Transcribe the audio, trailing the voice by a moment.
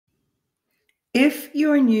If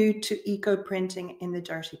you are new to eco printing in the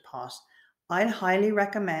dirty pot, I'd highly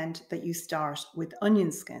recommend that you start with onion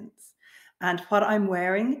skins. And what I'm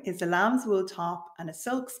wearing is a lamb's wool top and a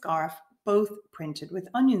silk scarf, both printed with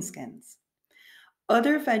onion skins.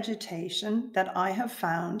 Other vegetation that I have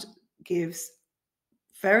found gives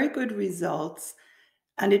very good results,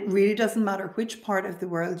 and it really doesn't matter which part of the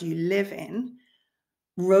world you live in.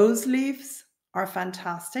 Rose leaves are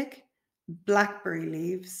fantastic, blackberry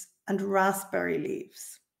leaves, and raspberry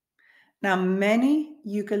leaves. Now, many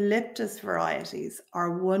eucalyptus varieties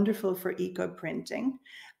are wonderful for eco printing,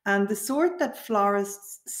 and the sort that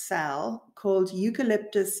florists sell, called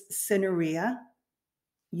Eucalyptus cinerea,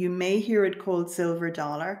 you may hear it called silver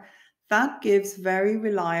dollar, that gives very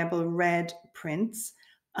reliable red prints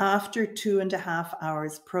after 2.5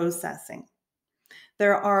 hours processing.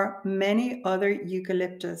 There are many other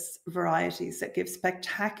eucalyptus varieties that give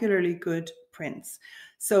spectacularly good prints.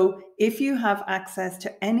 So if you have access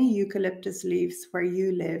to any eucalyptus leaves where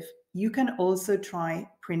you live, you can also try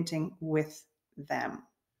printing with them.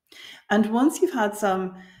 And once you've had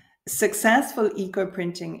some successful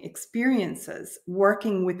eco-printing experiences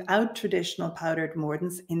working without traditional powdered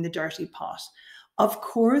mordants in the dirty pot, of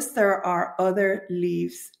course there are other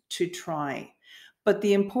leaves to try. But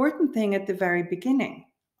the important thing at the very beginning,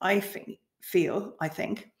 I think,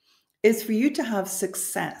 is for you to have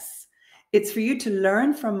success. It's for you to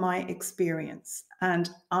learn from my experience. And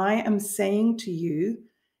I am saying to you,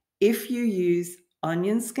 if you use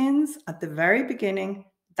onion skins at the very beginning,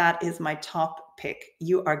 that is my top pick.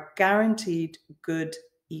 You are guaranteed good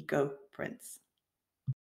eco prints.